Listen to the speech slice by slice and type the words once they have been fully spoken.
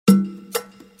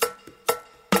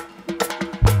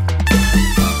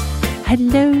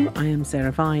Hello, I am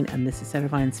Sarah Vine, and this is Sarah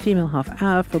Vine's Female Half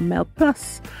Hour from Mel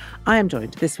Plus. I am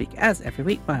joined this week, as every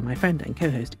week, by my friend and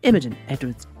co-host Imogen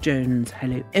Edwards-Jones.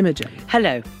 Hello, Imogen.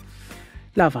 Hello.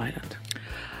 Love Island.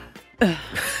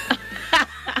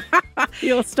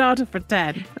 Your starter for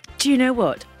 10. Do you know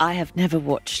what? I have never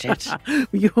watched it.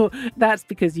 That's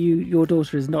because your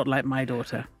daughter is not like my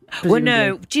daughter. Well,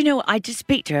 no. Do you know what? I did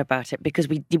speak to her about it because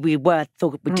we did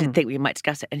think we might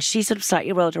discuss it, and she sort of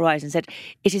slightly rolled her eyes and said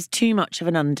it is too much of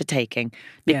an undertaking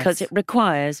because it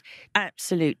requires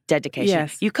absolute dedication.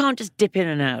 Yes. You can't just dip in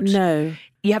and out. No.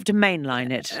 You have to mainline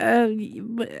it.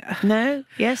 No?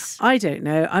 Yes? I don't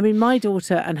know. I mean, my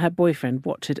daughter and her boyfriend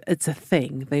watch it. It's a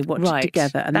thing. They watch it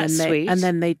together, and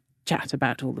then they chat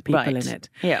about all the people in it.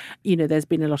 Yeah. You know, there's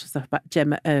been a lot of stuff about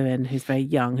Gemma Owen, who's very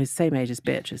young, who's the same age as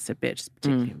Beatrice, so Beatrice is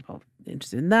particularly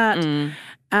interested in that.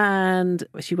 And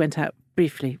she went out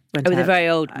briefly. With a very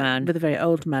old man. With a very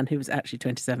old man who was actually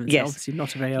 27, so obviously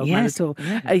not a very old man at all.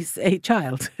 Yeah. A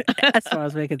child, as far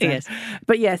as we're concerned.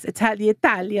 But yes,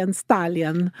 Italian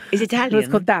stallion. Is Italian? It was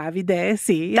called Davide,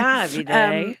 sì.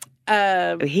 Davide.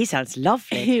 He sounds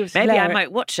lovely. Maybe hilarious. I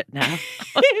might watch it now.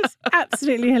 He was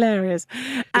absolutely hilarious.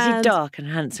 Is he dark and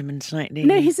handsome and slightly?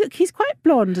 No, he's quite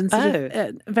blonde and sort of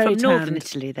very from tanned. northern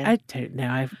Italy. Then I don't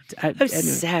know. anyway.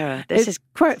 Sarah, this is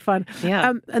quite fun.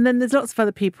 Yeah. And then there's lots of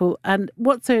other people. And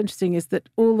what's so interesting is that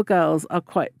all the girls are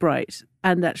quite bright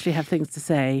and actually have things to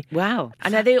say. Wow.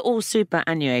 And are they all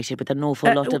superannuated with an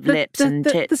awful lot of lips and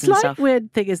tits the slight and stuff?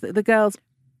 weird thing is that the girls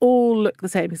all look the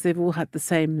same because they've all had the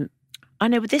same. I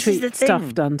know, but this is the thing.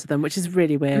 Stuff done to them, which is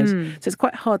really weird. So it's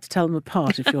quite hard to tell them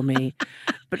apart if you're me.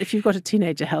 But if you've got a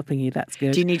teenager helping you, that's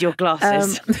good. Do you need your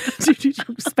glasses? Do you need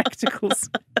your spectacles?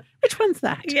 Which one's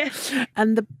that? Yes.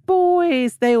 And the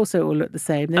boys, they also all look the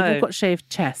same. They've all got shaved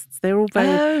chests. They're all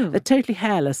they're totally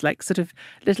hairless, like sort of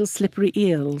little slippery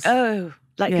eels. Oh,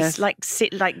 like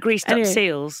like greased up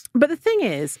seals. But the thing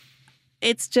is,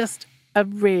 it's just a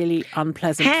really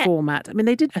unpleasant format. I mean,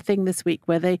 they did a thing this week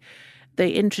where they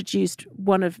introduced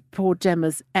one of poor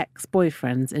Gemma's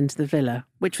ex-boyfriends into the villa,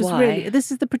 which was really...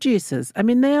 This is the producers. I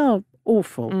mean, they are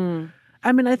awful.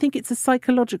 I mean, I think it's a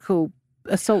psychological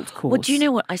assault course. Well, do you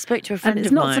know what? I spoke to a friend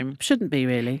of mine. Shouldn't be,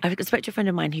 really. I spoke to a friend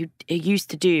of mine who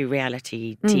used to do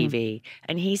reality TV,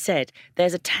 and he said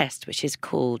there's a test which is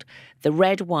called the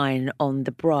red wine on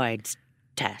the bride's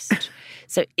test.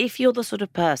 So if you're the sort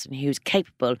of person who's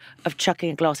capable of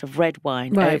chucking a glass of red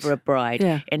wine over a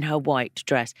bride in her white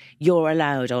dress, you're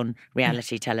allowed on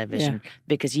reality television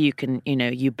because you can,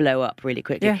 you blow up really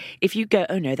quickly. Yeah. If you go,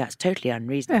 oh no, that's totally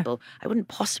unreasonable, I wouldn't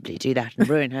possibly do that and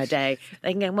ruin her day.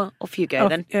 They can go, well, off you go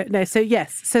then. No, so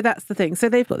that's the thing. So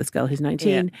they've got this girl who's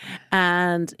 19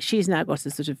 and she's now got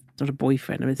a sort of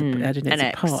boyfriend. I don't know, it's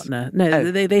a partner.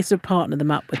 No, they sort of partner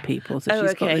them up with people. So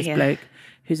she's got this bloke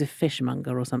who's a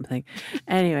fishmonger or something.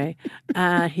 Anyway,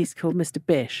 he's called Mr.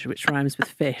 Bish, which rhymes with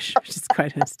fish, which is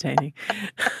quite entertaining.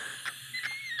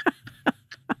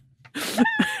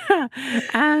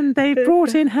 And they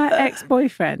brought in her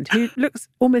ex-boyfriend, who looks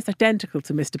almost identical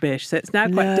to Mr. Bish, so it's now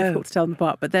quite difficult to tell them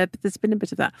apart, but there's been a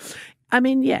bit of that. I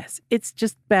mean, yes, it's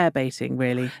just bear baiting,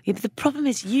 really. Yeah, but the problem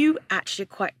is you actually are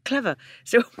quite clever.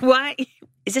 So why...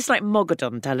 Is this like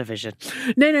Mogadon television?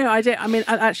 No, I don't. I mean,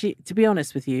 actually, to be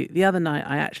honest with you, the other night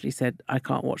I actually said, I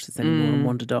can't watch this anymore and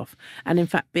wandered off. And in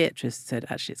fact, Beatrice said,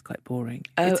 actually, it's quite boring.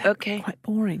 Oh, okay. Quite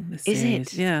boring, this series.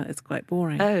 Is it? Yeah, it's quite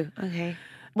boring. Oh, okay.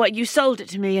 Well, you sold it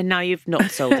to me and now you've not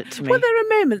sold it to me. Well, there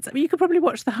are moments. I mean, you could probably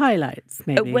watch the highlights,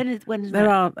 maybe. When is there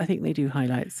are, I think they do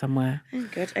highlights somewhere. Oh,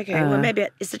 good. Okay. Well, maybe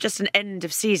it's just an end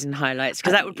of season highlights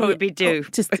because that would probably be due.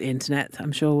 Just the internet,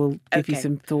 I'm sure, will give you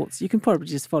some thoughts. You can probably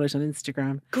just follow it on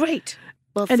Instagram. Great.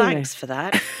 Well, thanks for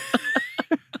that.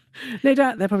 No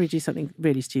doubt they'll probably do something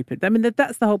really stupid. I mean,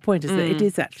 that's the whole point, is that it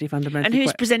is actually fundamentally. And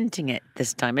who's presenting it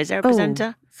this time? Is there a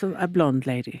presenter? So a blonde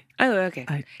lady. Oh,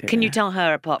 okay. Can you tell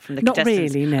her apart from the Not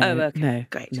contestants? Really, no. Oh, okay. No,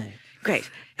 great. No. Great.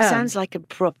 Sounds like a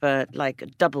proper,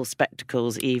 double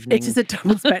spectacles evening. It is a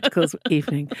double spectacles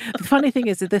evening. The funny thing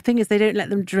is that they don't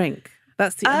let them drink.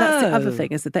 That's the other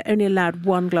thing, is that they're only allowed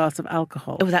one glass of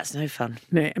alcohol. Oh, that's no fun.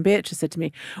 No, and Beatrice said to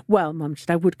me, well, Mum,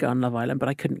 I would go on Love Island, but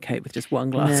I couldn't cope with just one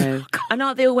glass of alcohol. And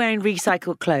aren't they all wearing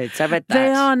recycled clothes? I read that.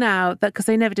 They are now, because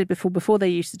they never did before. Before they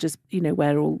used to just,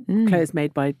 wear all clothes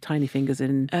made by tiny fingers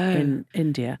in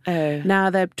India. Oh. Now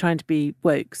they're trying to be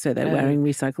woke, so they're wearing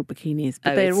recycled bikinis.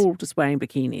 But they're all just wearing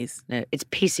bikinis. No, it's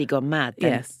PC gone mad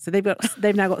then. Yes, so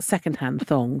they've now got second-hand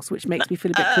thongs, which makes me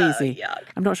feel a bit queasy. Yuck.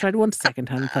 I'm not sure I'd want a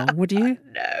second-hand thong, would you?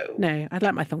 I? No, I'd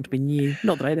like my thong to be new.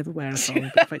 Not that I'd ever wear a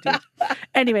thong, but if I did.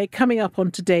 Anyway, coming up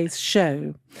on today's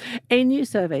show, a new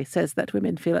survey says that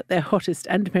women feel at their hottest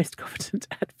and most confident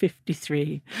at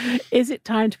 53. Is it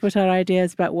time to put our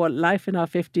ideas about what life in our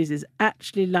 50s is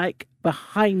actually like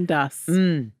behind us?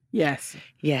 Yes.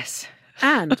 Yes.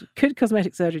 And could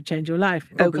cosmetic surgery change your life?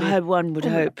 Probably. Oh, one would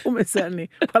hope. Almost certainly.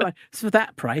 Well, for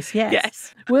that price, yes.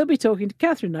 Yes. We'll be talking to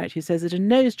Catherine Knight, who says that a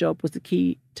nose job was the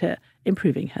key to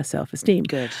improving her self-esteem.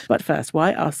 Good. But first,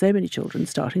 why are so many children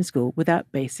starting school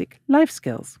without basic life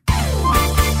skills?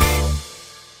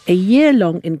 A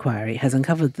year-long inquiry has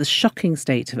uncovered the shocking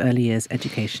state of early years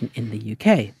education in the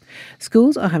UK.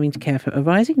 Schools are having to care for a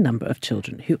rising number of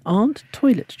children who aren't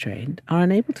toilet trained, are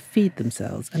unable to feed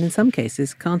themselves, and in some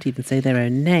cases can't even say their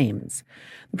own names.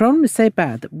 The problem is so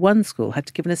bad that one school had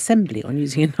to give an assembly on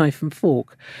using a knife and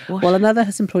fork, while another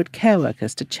has employed care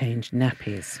workers to change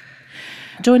nappies.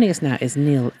 Joining us now is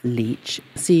Neil Leach,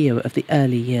 CEO of the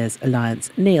Early Years Alliance.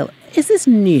 Neil, is this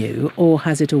new or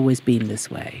has it always been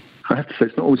this way? I have to say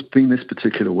it's not always been this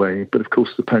particular way, but of course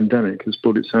the pandemic has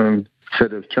brought its own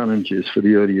set of challenges for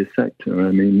the early years sector.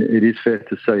 I mean, it is fair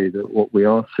to say that what we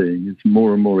are seeing is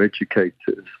more and more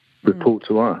educators report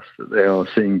to us that they are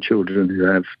seeing children who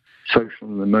have social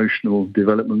and emotional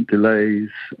development delays,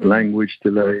 language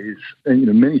delays. And,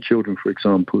 many children, for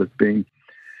example, have been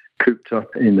cooped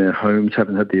up in their homes,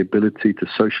 haven't had the ability to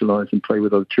socialise and play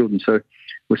with other children. So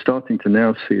we're starting to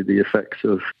now see the effects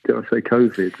of, dare I say,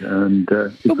 COVID. And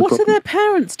but what are their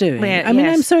parents doing? I mean,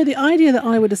 I'm sorry, the idea that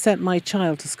I would have sent my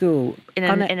child to school in a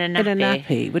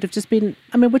nappy would have just been,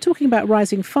 I mean, we're talking about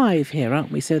rising 5 here,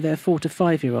 aren't we? So they're 4 to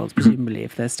 5 year olds, presumably,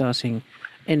 if they're starting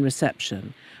in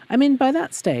reception. I mean, by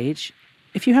that stage,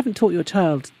 if you haven't taught your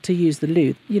child to use the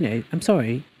loo, I'm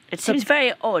sorry. It seems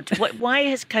very odd. Why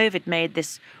has COVID made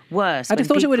this worse? I'd have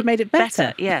thought it would have made it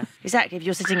better. Yeah, exactly. If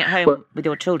you're sitting at home with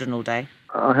your children all day.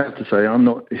 I have to say, I'm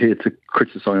not here to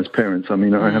criticise parents. I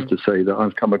mean, I have to say that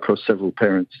I've come across several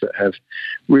parents that have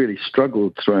really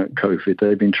struggled throughout COVID.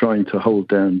 They've been trying to hold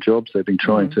down jobs. They've been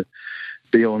trying to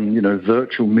be on,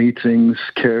 virtual meetings,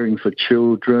 caring for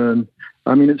children.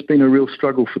 I mean, it's been a real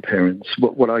struggle for parents.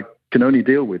 What I can only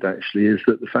deal with, actually, is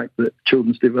that the fact that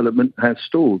children's development has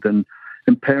stalled. And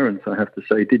parents, I have to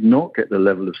say, did not get the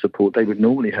level of support they would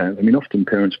normally have. I mean, often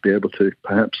parents would be able to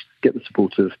perhaps get the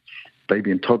support of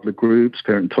baby and toddler groups,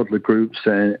 parent and toddler groups.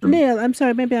 Neil, I'm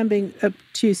sorry, maybe I'm being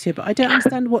obtuse here, but I don't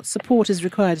understand what support is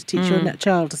required to teach your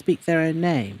child to speak their own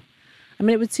name. I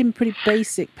mean, it would seem pretty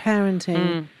basic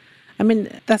parenting. I mean,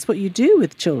 that's what you do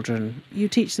with children. You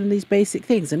teach them these basic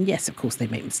things. And yes, of course, they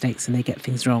make mistakes and they get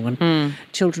things wrong. And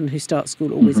children who start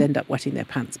school always end up wetting their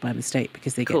pants by mistake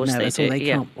because they get nervous or they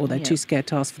can't, or they're too scared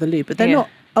to ask for the loo. But they're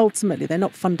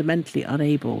not fundamentally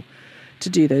unable to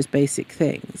do those basic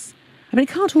things. I mean, it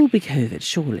can't all be COVID,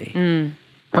 surely.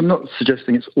 I'm not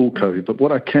suggesting it's all COVID, but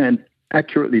what I can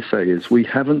accurately say is we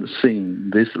haven't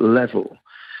seen this level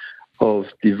of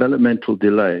developmental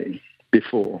delay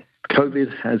before.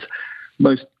 COVID has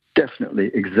most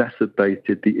definitely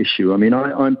exacerbated the issue. I mean,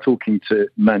 I'm talking to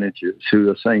managers who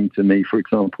are saying to me, for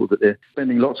example, that they're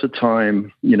spending lots of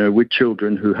time, with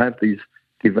children who have these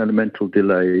developmental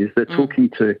delays. They're talking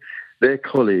to their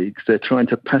colleagues, they're trying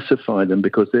to pacify them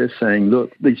because they're saying,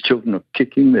 look, these children are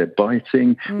kicking, they're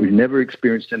biting, we've never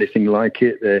experienced anything like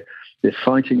it, they're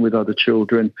fighting with other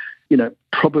children.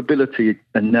 Probability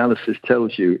analysis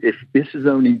tells you if this is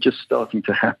only just starting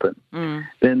to happen,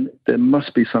 then there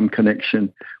must be some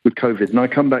connection with COVID. And I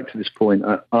come back to this point,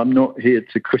 I'm not here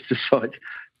to criticize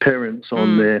parents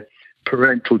on their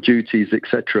parental duties,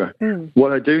 etc.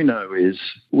 What I do know is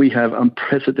we have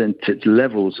unprecedented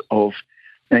levels of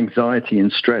anxiety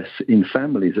and stress in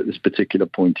families at this particular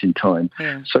point in time.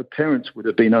 So parents would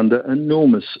have been under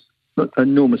enormous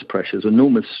pressures,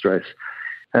 enormous stress.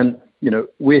 And,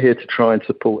 we're here to try and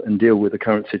support and deal with the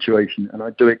current situation. And I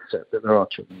do accept that there are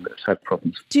children that have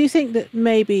problems. Do you think that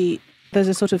maybe there's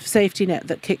a sort of safety net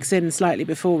that kicks in slightly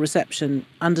before reception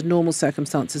under normal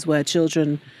circumstances where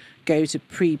children go to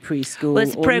preschool or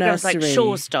nursery? Programs like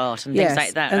Sure Start and things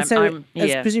like that. And so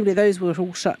presumably those were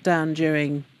all shut down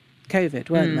during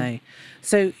COVID, weren't they?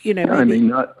 So, maybe... I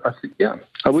mean, I think,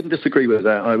 I wouldn't disagree with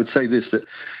that. I would say this, that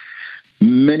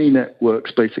many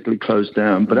networks basically closed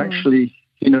down, but actually,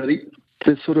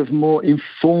 the sort of more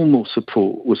informal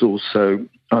support was also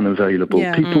unavailable.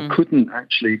 People couldn't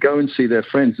actually go and see their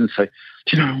friends and say,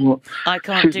 do you know what? I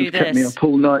can't Susan's do this. kept me up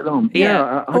all night long.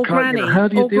 I or can't. Granny. How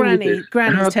do you deal with this?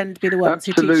 Grannies tend to be the ones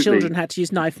who teach children how to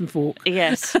use knife and fork.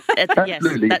 Yes,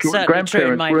 absolutely. That's certainly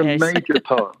true in my were case. A major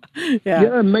part.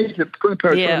 Grandparents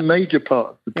were a major part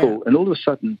of the support, and all of a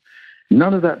sudden,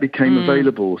 none of that became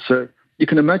available. So, you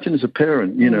can imagine as a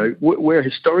parent, where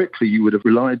historically you would have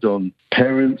relied on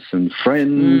parents and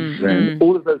friends and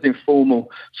all of those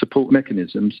informal support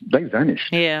mechanisms, they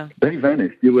vanished. Yeah. They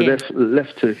vanished. You were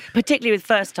left to... Particularly with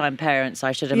first-time parents,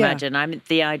 I should imagine. I mean,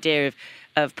 the idea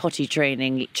of potty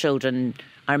training children...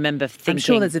 I remember thinking... I'm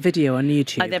sure there's a video on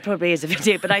YouTube. There probably is a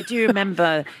video, but I do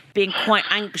remember being quite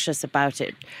anxious about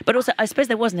it. But also, I suppose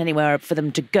there wasn't anywhere for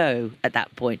them to go at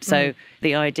that point. So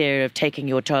the idea of taking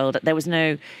your child...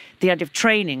 The idea of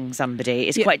training somebody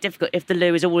is quite difficult if the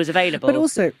loo is always available. But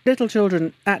also, little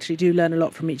children actually do learn a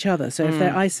lot from each other. So if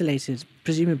they're isolated,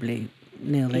 presumably,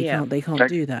 Neil, they can't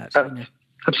do that.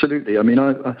 Absolutely. I mean,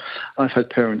 I've had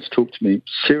parents talk to me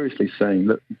seriously saying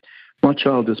that my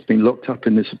child has been locked up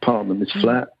in this apartment, this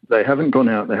flat. They haven't gone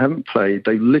out. They haven't played.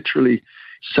 They literally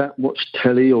sat, watched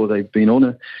telly, or they've been on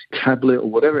a tablet or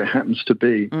whatever it happens to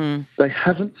be. They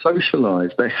haven't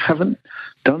socialised. They haven't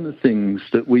done the things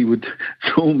that we would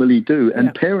normally do.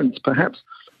 And parents perhaps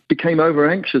became over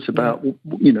anxious about,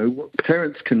 what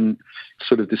parents can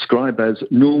sort of describe as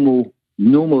normal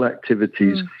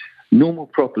activities. Normal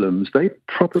problems, they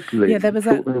probably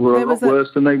thought they were a lot worse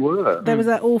than they were. There was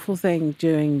that awful thing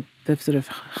during the sort of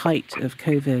height of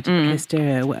COVID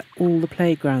hysteria where all the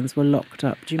playgrounds were locked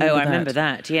up. Do you remember that? I remember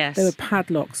that, yes. There were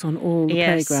padlocks on all the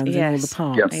playgrounds in all the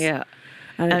parks. Yeah.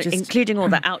 And including all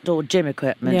the outdoor gym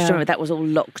equipment. Yeah. Remember, that was all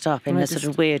locked up in a sort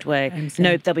of weird way.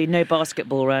 There'll be no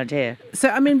basketball around here. So,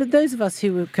 I mean, but those of us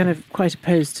who were kind of quite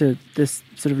opposed to this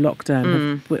sort of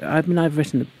lockdown, I've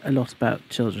written a lot about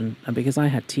children because I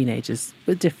had teenagers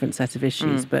with a different set of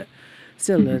issues, but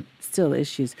still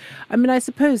issues. I mean, I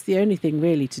suppose the only thing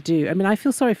really to do, I mean, I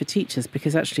feel sorry for teachers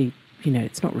because actually,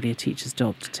 it's not really a teacher's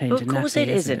job to change a nappy. Of course it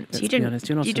isn't. You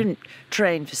didn't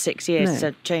train for 6 years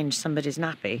to change somebody's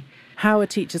nappy. How are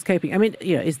teachers coping? I mean,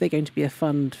 is there going to be a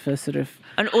fund for sort of...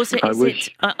 And also,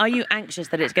 are you anxious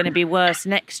that it's going to be worse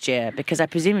next year? Because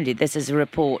presumably this is a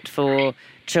report for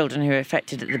children who are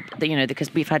affected at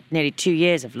because we've had nearly 2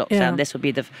 years of lockdown. Yeah. This will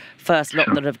be the first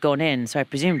lot that have gone in. So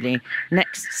presumably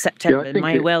next September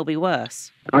may well be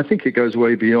worse. I think it goes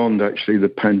way beyond actually the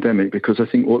pandemic, because I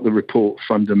think what the report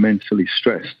fundamentally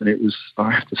stressed, and it was,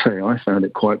 I have to say, I found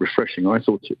it quite refreshing. I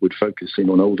thought it would focus in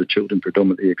on older children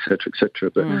predominantly,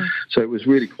 etc. But so it was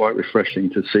really quite refreshing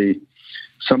to see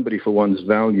somebody for one's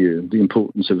value the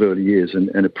importance of early years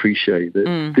and appreciate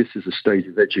that this is a stage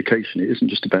of education. It isn't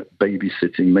just about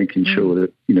babysitting, making sure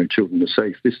that children are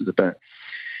safe. This is about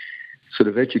sort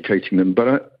of educating them.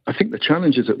 But I think the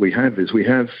challenges that we have is we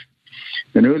have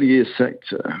an early years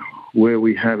sector where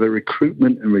we have a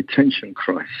recruitment and retention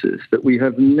crisis that we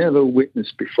have never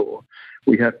witnessed before.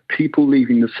 We have people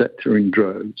leaving the sector in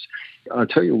droves. I'll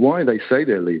tell you why they say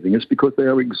they're leaving. It's because they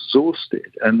are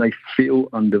exhausted and they feel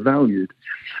undervalued.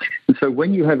 And so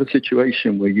when you have a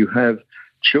situation where you have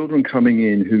children coming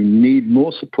in who need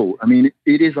more support, I mean,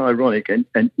 it is ironic and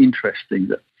interesting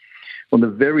that on the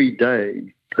very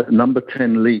day that Number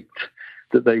 10 leaked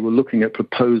that they were looking at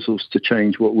proposals to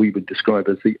change what we would describe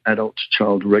as the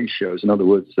adult-child ratios. In other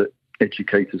words, that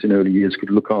educators in early years could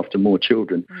look after more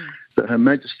children. That Her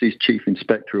Majesty's Chief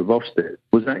Inspector of Ofsted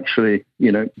was actually,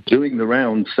 doing the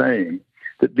round saying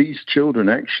that these children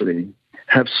actually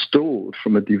have stalled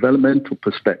from a developmental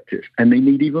perspective and they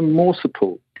need even more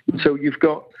support. So you've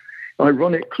got,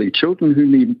 ironically, children who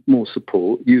need more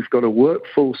support. You've got a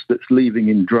workforce that's leaving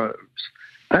in droves.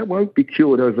 That won't be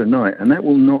cured overnight, and that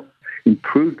will not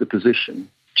improve the position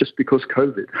just because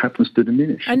COVID happens to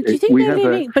diminish. And do you think they're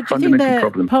leaving? But do you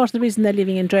think part of the reason they're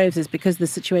leaving in droves is because the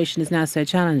situation is now so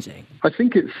challenging? I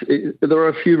think there are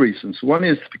a few reasons. One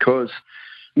is because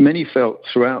many felt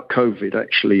throughout COVID,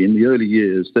 actually, in the early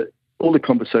years, that all the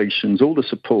conversations, all the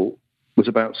support was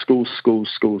about schools.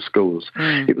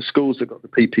 It was schools that got the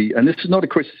PPE. And this is not a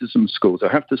criticism of schools,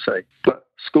 I have to say, but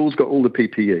schools got all the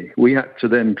PPE. We had to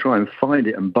then try and find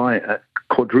it and buy it at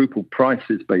quadruple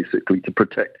prices, basically, to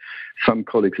protect some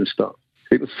colleagues and staff.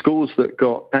 It was schools that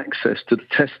got access to the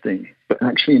testing, but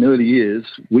actually in early years,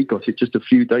 we got it just a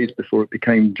few days before it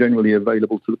became generally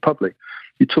available to the public.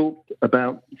 You talked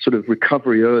about sort of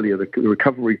recovery earlier, the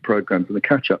recovery programs and the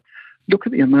catch-up. Look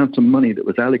at the amount of money that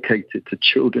was allocated to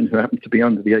children who happen to be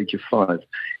under the age of 5.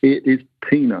 It is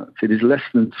peanuts. It is less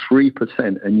than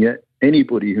 3%, and yet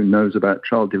anybody who knows about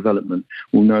child development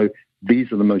will know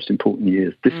these are the most important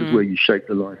years. This is where you shape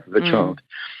the life of a child.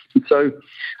 And so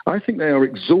I think they are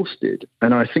exhausted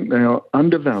and I think they are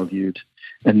undervalued.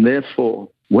 And therefore,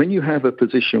 when you have a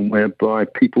position whereby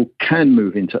people can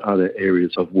move into other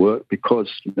areas of work,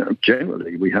 because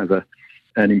generally we have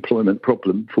an employment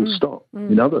problem, full stop,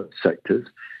 in other sectors,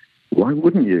 why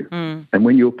wouldn't you? And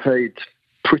when you're paid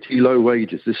pretty low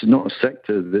wages, this is not a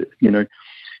sector that,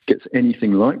 gets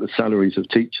anything like the salaries of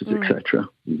teachers, etc.,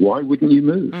 why wouldn't you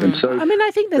move? And so, I mean,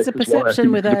 I think there's a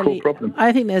perception with early.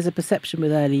 I think there's a perception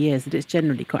with early years that it's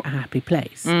generally quite a happy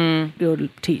place. You're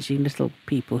teaching little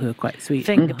people who are quite sweet,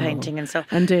 finger painting and stuff,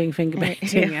 and doing finger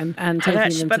painting and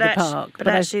taking them to the park. But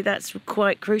actually, that's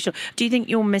quite crucial. Do you think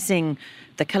you're missing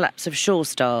the collapse of Sure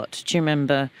Start? Do you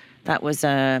remember? That was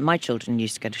my children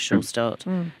used to go to Sure Start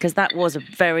because that was a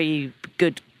very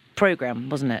good programme,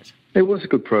 wasn't it? It was a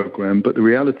good programme, but the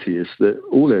reality is that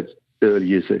all early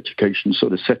years education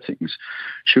sort of settings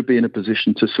should be in a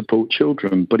position to support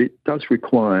children, but it does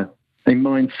require a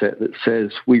mindset that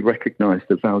says we recognise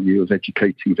the value of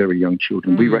educating very young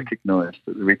children. We recognise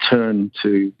that the return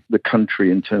to the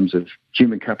country in terms of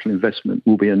human capital investment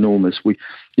will be enormous.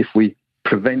 If we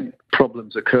prevent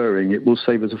problems occurring, it will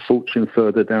save us a fortune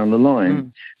further down the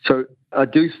line. So I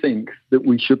do think that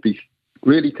we should be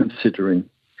really considering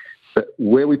that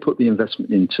where we put the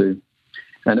investment into,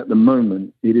 and at the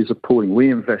moment it is appalling.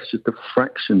 We invest just a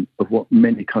fraction of what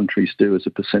many countries do as a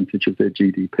percentage of their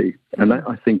GDP. And that,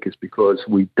 I think, is because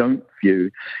we don't view,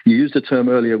 you used a term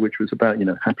earlier which was about,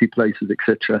 happy places,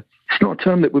 etc. It's not a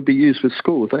term that would be used for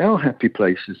schools. They are happy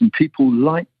places, and people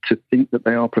like to think that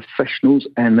they are professionals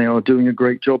and they are doing a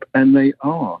great job, and they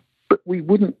are. But we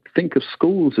wouldn't think of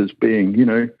schools as being,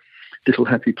 little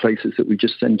happy places that we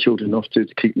just send children off to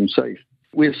keep them safe.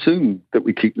 We assume that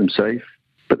we keep them safe,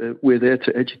 but we're there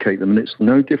to educate them, and it's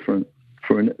no different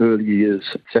for an early years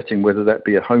setting, whether that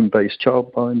be a home-based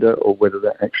childminder or whether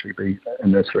that actually be a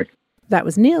nursery. That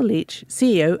was Neil Leach,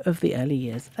 CEO of the Early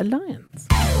Years Alliance.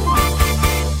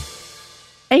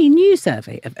 A new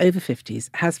survey of over 50s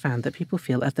has found that people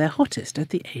feel at their hottest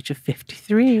at the age of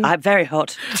 53. I'm very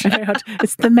hot. Very hot.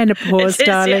 It's the menopause,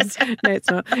 darling. Yes. No, it's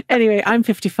not. Anyway, I'm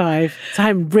 55, so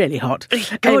I'm really hot.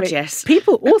 Gorgeous. Anyway,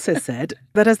 people also said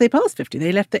that as they passed 50,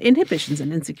 they left their inhibitions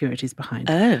and insecurities behind.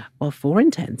 While 4 in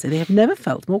 10 say they have never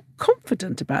felt more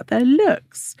confident about their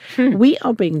looks. We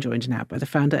are being joined now by the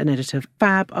founder and editor of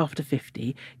Fab After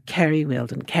 50, Kerry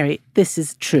Wheeldon. Kerry, this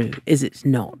is true, is it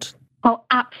not? Oh,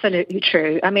 absolutely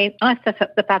true. I mean, I set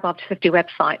up the Fab After 50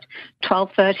 website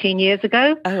 12, 13 years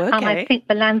ago. And I think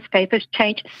the landscape has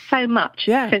changed so much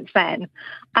since then.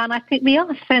 And I think we are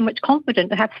so much confident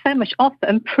to have so much offer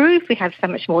and prove we have so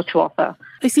much more to offer.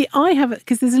 You see, I have,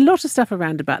 because there's a lot of stuff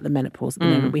around about the menopause at the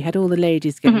moment. We had all the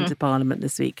ladies going to Parliament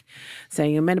this week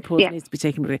saying menopause needs to be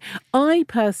taken away. I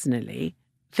personally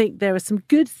think there are some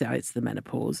good sides to the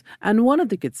menopause, and one of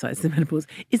the good sides to the menopause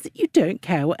is that you don't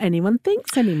care what anyone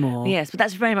thinks anymore. Yes, but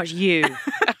that's very much you.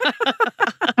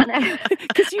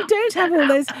 Because you don't have all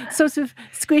those sort of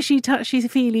squishy,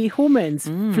 touchy-feely hormones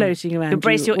floating around.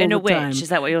 Embrace your inner witch, is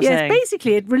that what you're saying? Yes,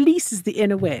 basically it releases the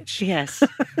inner witch. Yes.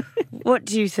 What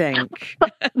do you think?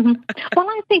 Well,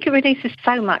 I think it releases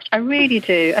so much. I really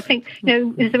do. I think,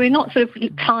 we're not sort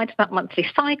of tied to that monthly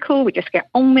cycle. We just get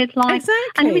on with life.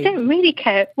 Exactly. And we don't really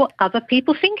care what other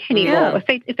people think anymore.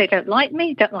 Yeah. If they don't like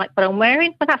me, don't like what I'm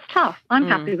wearing, well, that's tough. I'm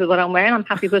happy with what I'm wearing. I'm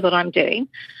happy with what I'm doing.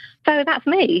 So that's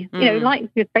me.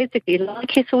 Basically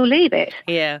like it or leave it.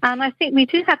 Yeah. And I think we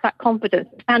do have that confidence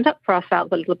to stand up for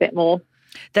ourselves a little bit more.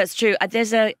 That's true.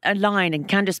 There's a line, and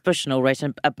Candice Bushnell wrote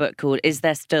a book called Is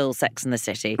There Still Sex in the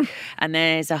City? And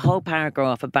there's a whole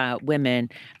paragraph about women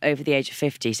over the age of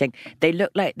 50 saying they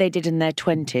look like they did in their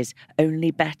 20s,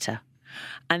 only better.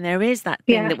 And there is that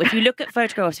thing that if you look at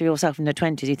photographs of yourself in the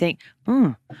 20s, you think,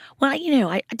 well,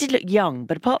 I did look young,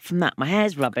 but apart from that, my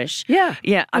hair's rubbish. Yeah.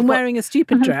 I'm wearing a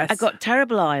stupid dress. I got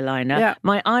terrible eyeliner. Yeah.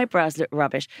 My eyebrows look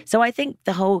rubbish. So I think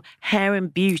the whole hair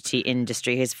and beauty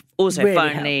industry has also really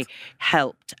finally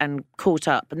helped and caught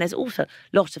up. And there's also a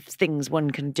lot of things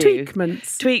one can do.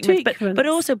 Tweakments. But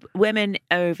also women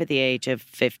over the age of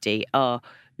 50 are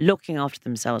looking after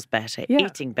themselves better,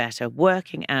 eating better,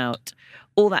 working out,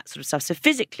 all that sort of stuff. So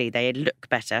physically they look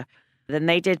better than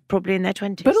they did probably in their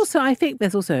 20s. But also I think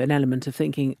there's also an element of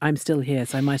thinking, I'm still here,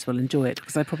 so I might as well enjoy it,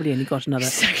 because I probably only got another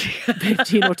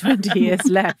 15 or 20 years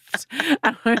left.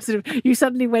 And you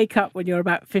suddenly wake up when you're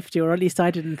about 50, or at least I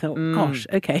did, and thought, gosh,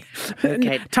 okay.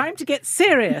 Time to get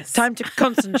serious. Time to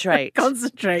concentrate.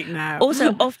 Concentrate now.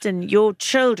 Also, often your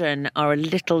children are a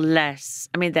little less,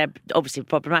 I mean, they're obviously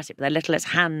problematic, but they're a little less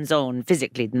hands-on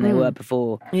physically than they were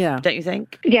before. Yeah. Don't you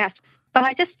think? Yes. But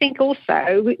I just think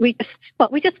also we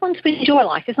just want to enjoy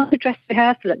life. It's not a dress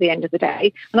rehearsal at the end of the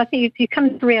day. And I think if you come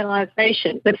to the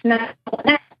realisation that it's now or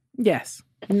never. Yes,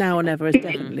 now or never is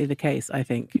definitely the case, I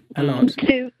think, a lot.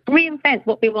 To reinvent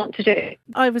what we want to do.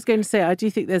 I was going to say, I do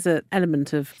think there's an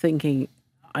element of thinking,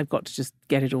 I've got to just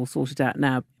get it all sorted out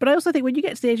now. But I also think when you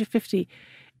get to the age of 50,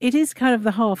 it is kind of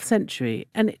the half century,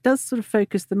 and it does sort of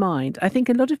focus the mind. I think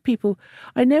a lot of people,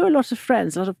 I know a lot of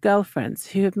friends, a lot of girlfriends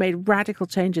who have made radical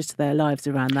changes to their lives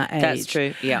around that age. That's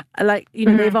true, yeah. Like,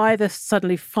 they've either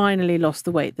suddenly finally lost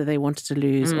the weight that they wanted to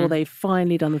lose, or they've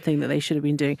finally done the thing that they should have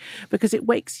been doing, because it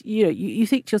wakes, you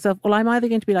think to yourself, well, I'm either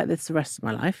going to be like this the rest of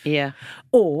my life,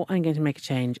 or I'm going to make a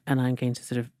change and I'm going to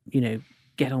sort of,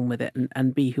 get on with it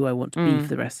and be who I want to be for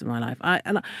the rest of my life.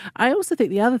 I also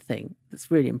think the other thing that's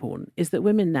really important is that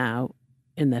women now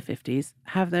in their 50s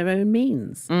have their own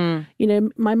means.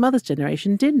 My mother's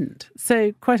generation didn't.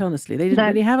 So quite honestly, they didn't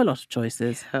really have a lot of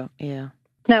choices. Oh, yeah.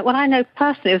 No, what I know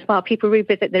personally as well, people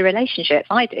revisit their relationships.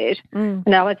 I did.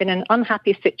 I was in an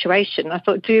unhappy situation. I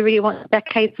thought, do you really want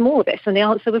decades more of this? And the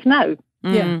answer was no.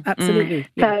 Yeah, absolutely.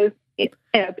 Yeah. So,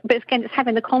 but again, it's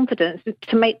having the confidence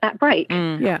to make that break.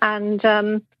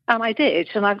 And I did,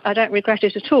 and I don't regret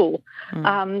it at all.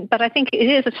 But I think it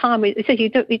is a time where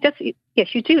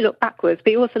you do look backwards,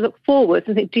 but you also look forwards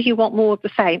and think, do you want more of the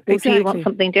same, or do you want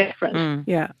something different?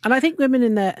 Yeah, and I think women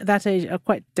in that age are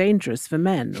quite dangerous for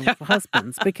men or for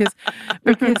husbands because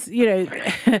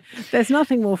there's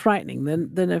nothing more frightening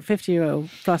than a 50-year-old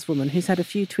plus woman who's had a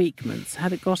few tweakments,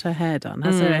 got her hair done,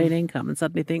 has her own income, and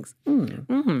suddenly thinks,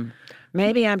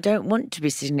 maybe I don't want to be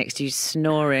sitting next to you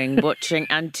snoring, watching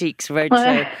Antiques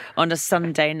Roadshow on a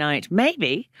Sunday night.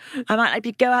 Maybe I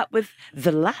might go out with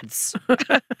the lads.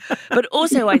 But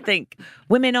also I think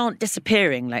women aren't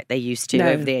disappearing like they used to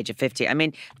over the age of 50. I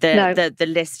mean, the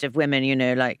list of women,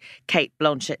 like Kate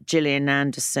Blanchett, Gillian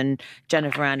Anderson,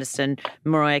 Jennifer Aniston,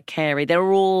 Mariah Carey, they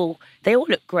all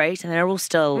look great and they're all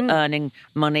still earning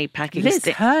money, packing Liz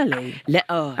Hurley.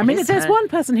 If there's one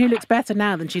person who looks better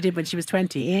now than she did when she was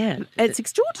 20. Yeah. It's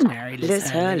extraordinary, Liz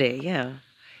Hurley, yeah.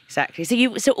 Exactly.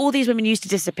 So all these women used to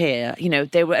disappear.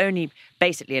 They were only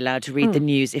basically allowed to read the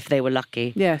news if they were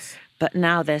lucky. Yes. But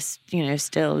now they're,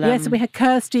 still... so we had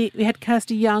Kirsty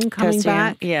Young coming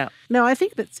back. Yeah. No, I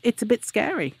think it's a bit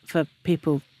scary for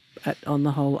people on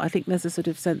the whole. I think there's a sort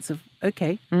of sense of,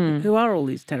 okay, who are all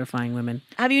these terrifying women?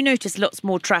 Have you noticed lots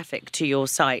more traffic to your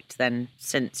site then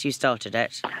since you started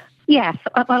it? Yes,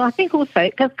 well, I think also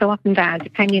it does go up and down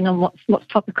depending on what's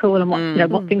topical and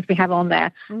what things we have on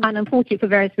there. And unfortunately, for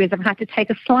various reasons, I've had to take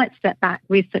a slight step back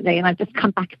recently, and I've just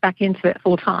come back into it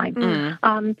full time.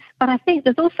 But I think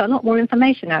there's also a lot more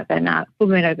information out there now for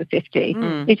women over 50.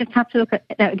 You just have to look at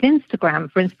Instagram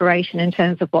for inspiration in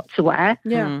terms of what to wear.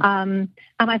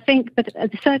 And I think that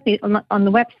certainly on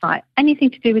the website, anything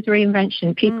to do with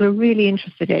reinvention, people are really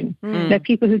interested in.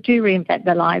 People who do reinvent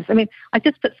their lives. I mean, I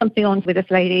just put something on with this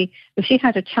lady. She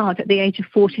had a child at the age of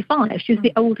 45. She was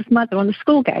the oldest mother on the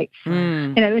school gates.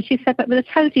 And she said, but with a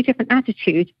totally different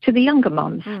attitude to the younger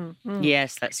mums.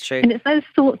 Yes, that's true. And it's those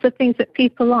sorts of things that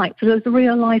people like. So those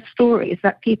real life stories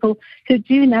that people who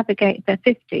do navigate their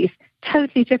 50s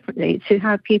totally differently to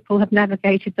how people have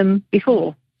navigated them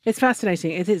before. It's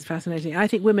fascinating. It is fascinating. I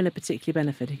think women are particularly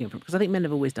benefiting from it because I think men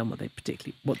have always done what they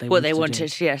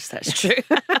wanted. Yes, that's true.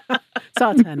 It's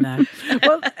our turn now.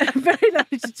 Well, very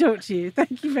lovely to talk to you.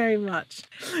 Thank you very much.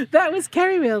 That was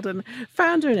Kerry Wheeldon,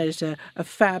 founder and editor of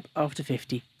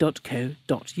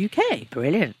fabafter50.co.uk.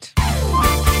 Brilliant.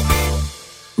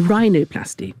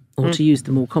 Rhinoplasty, or to use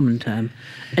the more common term,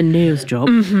 a nose job,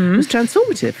 was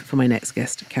transformative for my next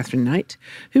guest, Catherine Knight,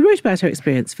 who wrote about her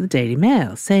experience for the Daily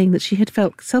Mail, saying that she had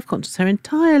felt self-conscious her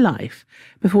entire life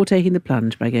before taking the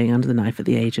plunge by going under the knife at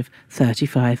the age of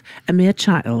 35, a mere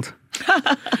child.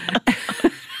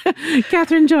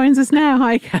 Catherine joins us now.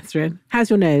 Hi, Catherine.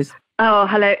 How's your nose? Oh,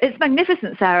 hello. It's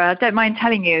magnificent, Sarah. Don't mind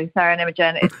telling you, Sarah and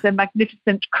Imogen. It's a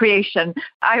magnificent creation.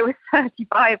 I was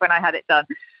 35 when I had it done.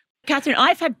 Catherine,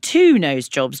 I've had 2 nose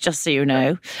jobs, just so you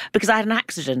know, because I had an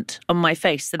accident on my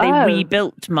face. So they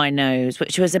rebuilt my nose,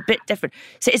 which was a bit different.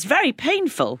 So it's very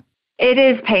painful. It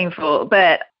is painful,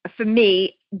 but for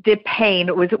me, the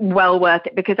pain was well worth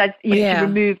it because I used to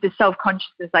remove the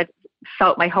self-consciousness I'd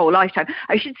felt my whole lifetime.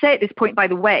 I should say at this point, by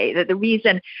the way, that the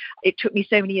reason it took me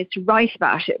so many years to write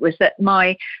about it was that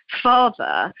my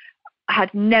father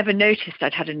had never noticed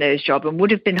I'd had a nose job and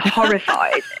would have been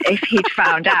horrified if he'd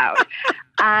found out.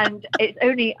 And it's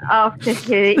only after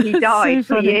he died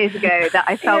 4 years ago that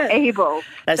I felt able,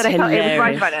 that I felt able to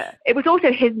write about it. It was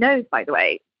also his nose, by the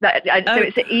way. So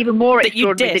it's even more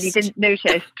extraordinary that he didn't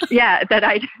notice. That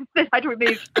I'd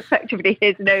removed effectively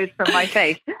his nose from my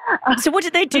face. So what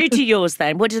did they do to yours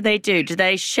then? What did they do? Did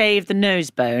they shave the nose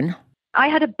bone? I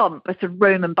had a bump, a sort of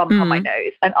Roman bump on my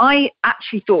nose, and I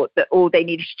actually thought that all they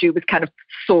needed to do was kind of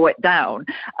saw it down.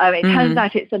 It turns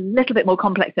out it's a little bit more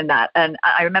complex than that. And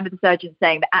I remember the surgeon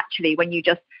saying that actually when you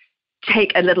just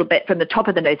take a little bit from the top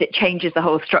of the nose, it changes the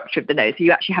whole structure of the nose. So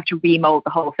you actually have to remold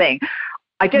the whole thing.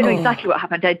 I don't know exactly what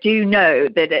happened. I do know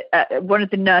that one of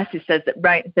the nurses says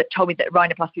that told me that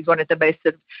rhinoplasty is one of the most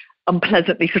sort of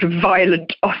unpleasantly sort of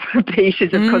violent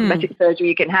pieces of cosmetic surgery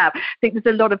you can have. I think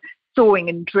there's a lot of sawing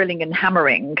and drilling and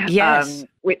hammering,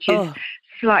 which is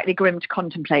slightly grim to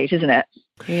contemplate, isn't it?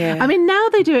 Yeah. I mean, now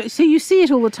they do it. So you see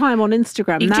it all the time on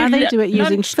Instagram. Now they do it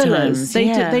using fillers.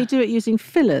 They do it using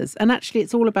fillers. And actually,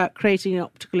 it's all about creating an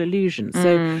optical illusion.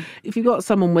 So if you've got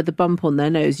someone with a bump on their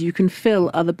nose, you can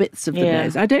fill other bits of the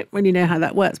nose. I don't really know how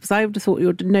that works, because I would have thought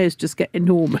your nose just get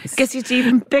enormous. Because it's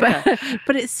even bigger.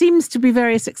 But it seems to be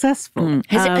very successful.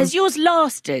 Has yours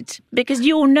lasted? Because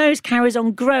your nose carries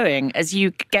on growing as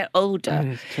you get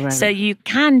older. So you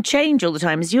can change all the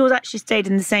time. Has yours actually stayed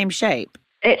in the same shape?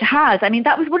 It has. I mean,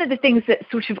 that was one of the things that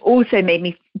sort of also made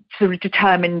me sort of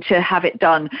determined to have it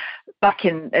done back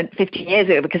in 15 years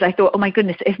ago, because I thought, oh my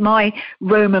goodness, if my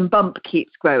Roman bump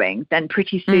keeps growing, then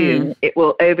pretty soon it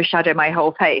will overshadow my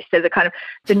whole face. So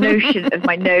the notion of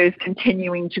my nose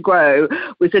continuing to grow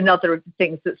was another of the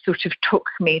things that sort of took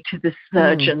me to the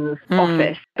surgeon's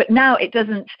office. But now it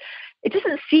doesn't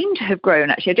seem to have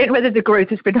grown, actually. I don't know whether the growth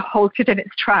has been halted in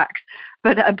its tracks,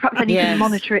 but perhaps I need to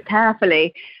monitor it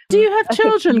carefully. Do you have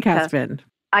children, Catherine?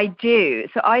 I do.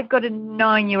 So I've got a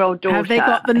 9-year-old daughter. Have they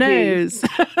got the nose?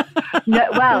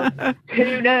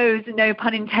 Who knows? No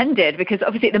pun intended, because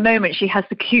obviously at the moment she has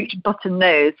the cute button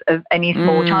nose of any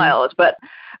small child. But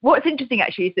what's interesting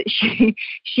actually is that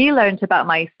she learned about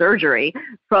my surgery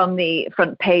from the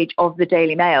front page of the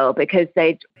Daily Mail, because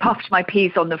they'd puffed my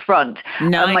piece on the front.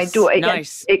 Nice, my daughter,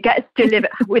 it gets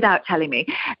delivered without telling me.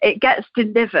 It gets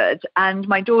delivered, and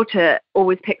my daughter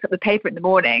always picks up the paper in the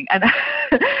morning, and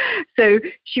so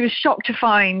she was shocked to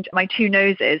find my two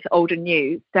noses, old and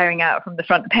new, staring out from the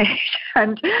front page,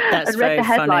 and read the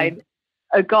headline. Funny.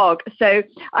 Agog. So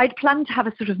I'd planned to have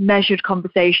a sort of measured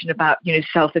conversation about,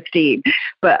 self-esteem,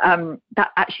 but that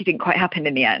actually didn't quite happen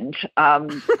in the end.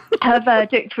 Her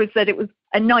verdict was that it was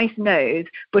a nice nose,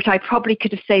 but I probably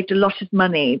could have saved a lot of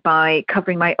money by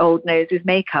covering my old nose with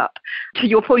makeup. To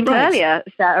your point earlier,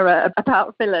 Sarah,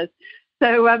 about fillers.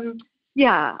 So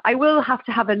I will have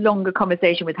to have a longer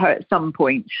conversation with her at some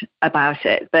point about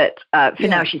it. But for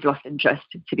now, she's lost interest,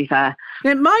 to be fair.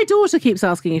 Now, my daughter keeps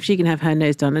asking if she can have her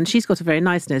nose done, and she's got a very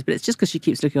nice nose, but it's just because she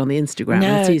keeps looking on the Instagram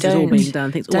and sees it all being done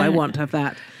and thinks, I want to have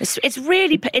that.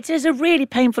 It is a really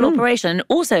painful operation. And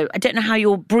also, I don't know how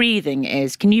your breathing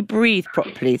is. Can you breathe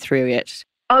properly through it?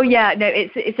 Oh yeah, no,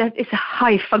 it's a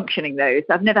high functioning nose.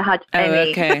 I've never had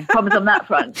any problems on that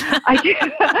front.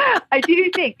 I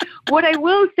do think what I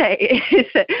will say is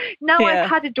that now I've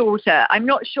had a daughter, I'm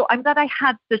not sure. I'm glad I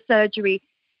had the surgery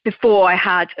before I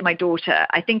had my daughter.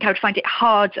 I think I would find it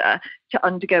harder to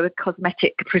undergo a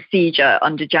cosmetic procedure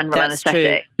under general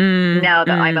anaesthetic now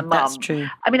that I'm a mum. That's true.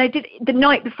 I mean, I did the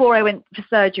night before I went for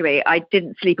surgery. I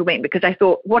didn't sleep a wink, because I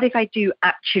thought, what if I do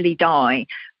actually die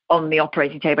on the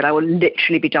operating table? I will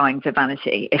literally be dying for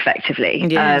vanity, effectively.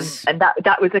 Yes. And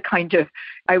that was a kind of,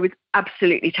 I was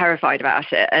absolutely terrified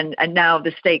about it. And now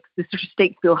the sort of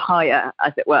stakes feel higher,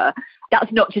 as it were.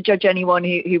 That's not to judge anyone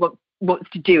who wants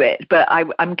to do it, but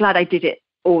I'm glad I did it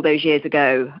all those years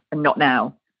ago and not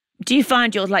now. Do you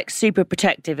find you're super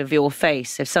protective of your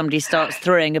face if somebody starts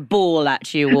throwing a ball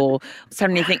at you, or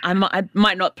suddenly think I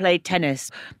might not play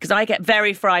tennis, because I get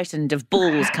very frightened of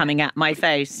balls coming at my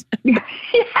face? Yes.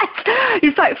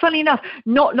 In fact, funny enough,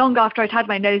 not long after I'd had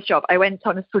my nose job, I went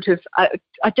on a sort of,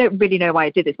 I don't really know why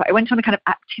I did this, but I went on a kind of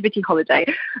activity holiday,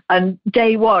 and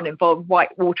day one involved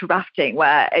whitewater rafting,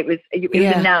 where it was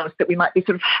announced that we might be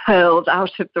sort of hurled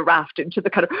out of the raft into the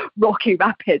kind of rocky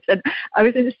rapids, and I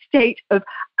was in a state of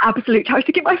absolute, I was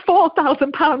thinking my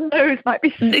 £4,000 nose might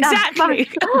be smashed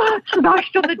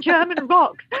on the German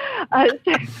rocks.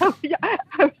 So I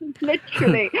was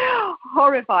literally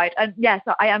horrified. And yes,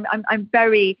 I'm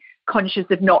very conscious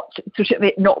of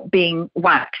it not being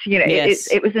wax.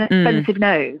 It was an expensive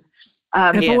nose.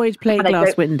 Avoid plate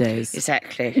glass windows.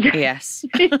 Exactly. Yes.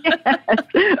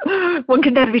 Yes. One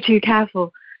can never be too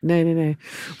careful. No.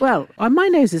 Well, my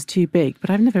nose is too big,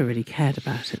 but I've never really cared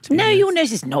about it. No, your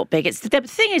nose is not big. The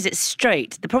thing is, it's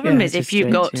straight. The problem is if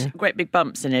you've got great big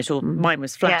bumps in it, or mine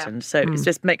was flattened, so it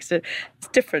just makes it's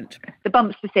different. The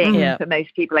bump's the thing for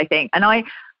most people, I think. And I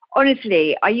used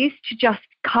to just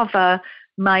cup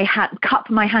my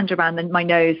hand around my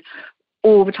nose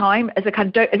all the time, as a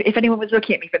kind of, if anyone was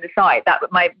looking at me from the side, that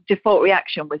my default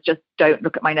reaction was just don't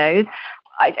look at my nose.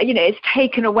 It's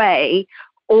taken away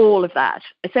all of that.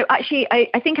 So actually, I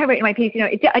think I wrote in my piece,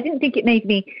 I didn't think it made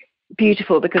me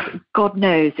beautiful, because God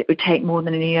knows it would take more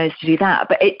than any nose to do that.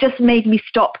 But it just made me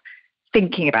stop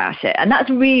thinking about it. And that's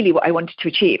really what I wanted to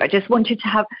achieve. I just wanted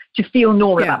to feel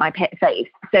normal about my face,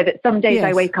 so that some days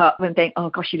I wake up and think, oh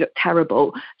gosh, you look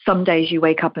terrible. Some days you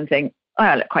wake up and think, oh,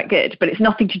 I look quite good, but it's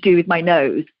nothing to do with my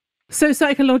nose. So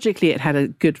psychologically, it had a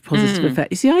good positive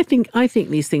effect. You see, I think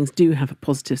these things do have a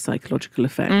positive psychological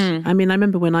effect. I mean, I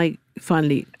remember when I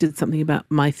finally did something about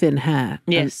my thin hair.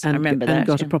 Yes, I remember that. And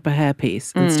got a proper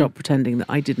hairpiece and stopped pretending that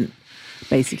I didn't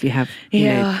basically have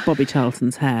Bobby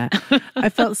Charlton's hair. I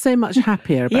felt so much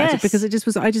happier about it, because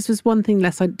I just was one thing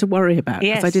less to worry about,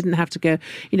 because I didn't have to go,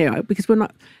 because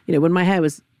when my hair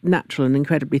was natural and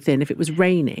incredibly thin, if it was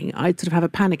raining, I'd sort of have a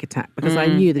panic attack, because I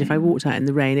knew that if I walked out in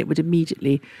the rain, it would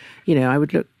immediately, I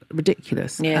would look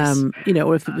ridiculous.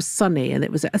 Or if it was sunny and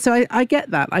it was, so I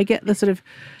get that. I get the sort of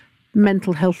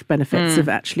mental health benefits of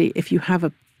actually, if you have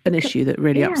an issue that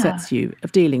really upsets you,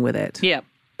 of dealing with it. Yeah.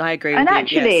 I agree with you. And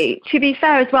actually, to be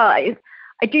fair as well, I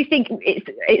do think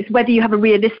it's whether you have a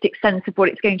realistic sense of what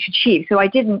it's going to achieve. So I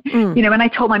didn't, when I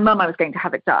told my mum I was going to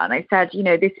have it done, I said,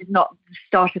 this is not the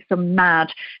start of some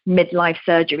mad midlife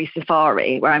surgery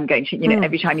safari where I'm going to,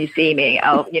 every time you see me,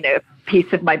 a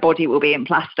piece of my body will be in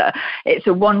plaster. It's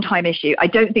a one-time issue. I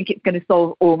don't think it's going to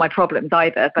solve all my problems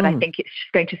either, but I think it's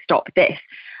just going to stop this.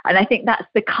 And I think that's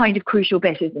the kind of crucial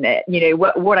bit, isn't it?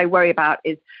 What I worry about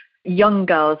is young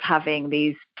girls having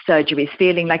these surgeries,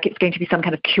 feeling like it's going to be some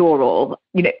kind of cure-all.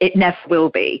 It never will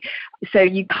be. So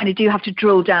you kind of do have to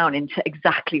drill down into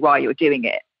exactly why you're doing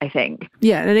it, I think.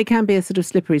 Yeah, and it can be a sort of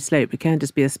slippery slope. It can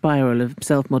just be a spiral of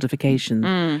self-modification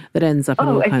that ends up in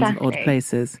all kinds of odd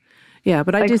places. Yeah,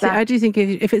 but I do think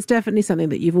if it's definitely something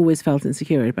that you've always felt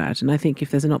insecure about, and I think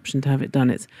if there's an option to have it done,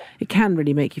 it can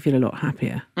really make you feel a lot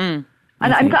happier. And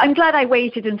I'm glad I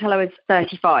waited until I was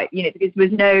 35, because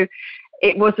there was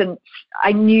it wasn't,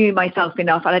 I knew myself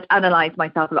enough and I'd analysed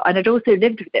myself a lot, and I'd also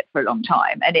lived with it for a long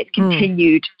time, and it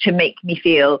continued to make me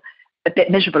feel a bit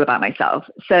miserable about myself.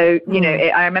 So,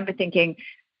 I remember thinking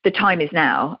the time is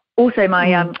now. Also,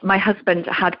 my husband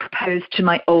had proposed to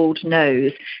my old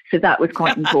nose, so that was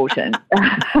quite important.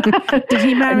 Did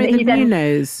he marry the new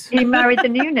nose? He married the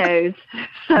new nose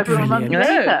several months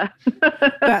later.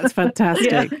 That's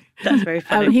fantastic. Yeah, that's very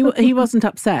funny. He wasn't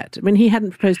upset. I mean, he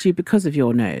hadn't proposed to you because of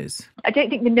your nose. I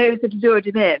don't think the nose had lured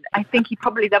him in. I think he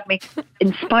probably loved me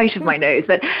in spite of my nose.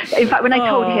 But in fact, when I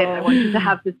told him I wanted to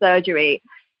have the surgery,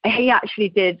 he actually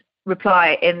did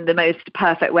reply in the most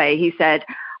perfect way. He said,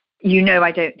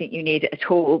 I don't think you need it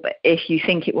at all, but if you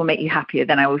think it will make you happier,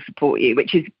 then I will support you,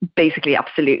 which is basically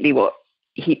absolutely what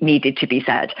he needed to be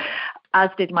said. As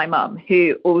did my mum,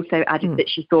 who also added that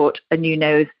she thought a new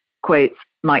nose, quotes,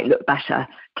 might look better,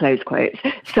 close quotes.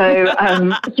 So,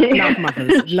 love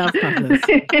mothers.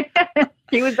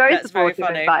 She was very supportive,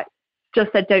 in fact.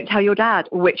 Just said, don't tell your dad,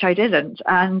 which I didn't.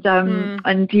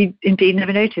 And he indeed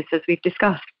never noticed, as we've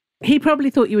discussed. He probably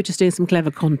thought you were just doing some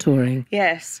clever contouring.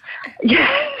 Yes.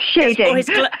 Yeah, shading.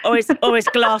 Or his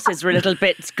glasses were a little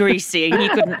bit greasy and he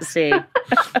couldn't see. But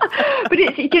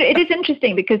it is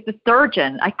interesting because the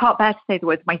surgeon, I can't bear to say the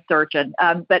words my surgeon,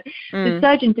 but the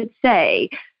surgeon did say,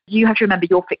 you have to remember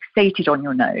you're fixated on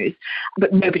your nose,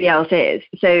 but nobody else is.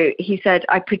 So he said,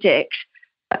 I predict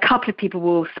a couple of people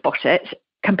will spot it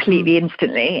completely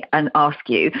instantly and ask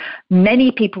you.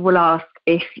 Many people will ask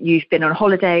if you've been on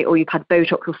holiday or you've had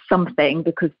Botox or something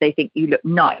because they think you look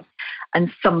nice.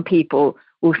 And some people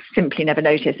will simply never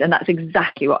notice. And that's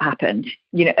exactly what happened.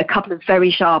 A couple of very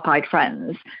sharp-eyed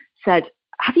friends said,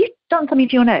 have you done something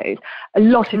to your nose? A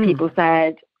lot of people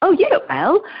said, oh, you look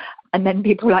well. And then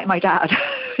people like my dad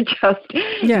just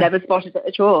never spotted it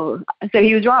at all. So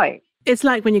he was right. It's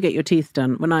like when you get your teeth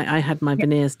done. When I had my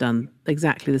veneers done,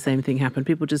 exactly the same thing happened.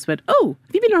 People just went, oh,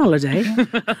 have you been on holiday?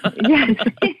 Yes.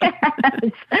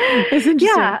 It's interesting.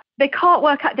 Yeah, they can't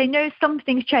work out. They know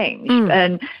something's changed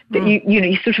and that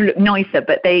you sort of look nicer,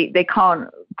 but they can't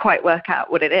quite work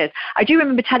out what it is. I do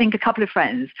remember telling a couple of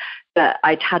friends that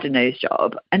I'd had a nose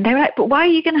job, and they were like, but why are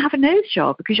you going to have a nose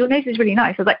job? Because your nose is really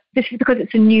nice. I was like, this is because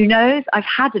it's a new nose. I've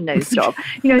had a nose job.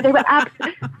 They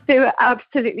were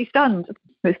absolutely stunned.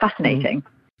 It was fascinating.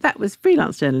 That was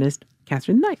freelance journalist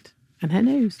Catherine Knight and her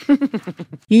nose.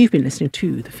 You've been listening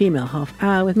to The Female Half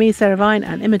Hour with me, Sarah Vine,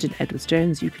 and Imogen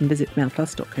Edwards-Jones. You can visit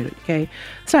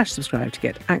mailplus.co.uk/subscribe to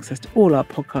get access to all our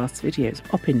podcasts, videos,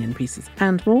 opinion pieces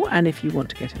and more. And if you want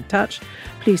to get in touch,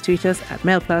 please tweet us at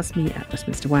mailplus, me at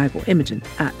Westminster Wag, or Imogen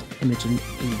at Imogen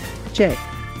EJ.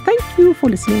 Thank you for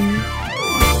listening.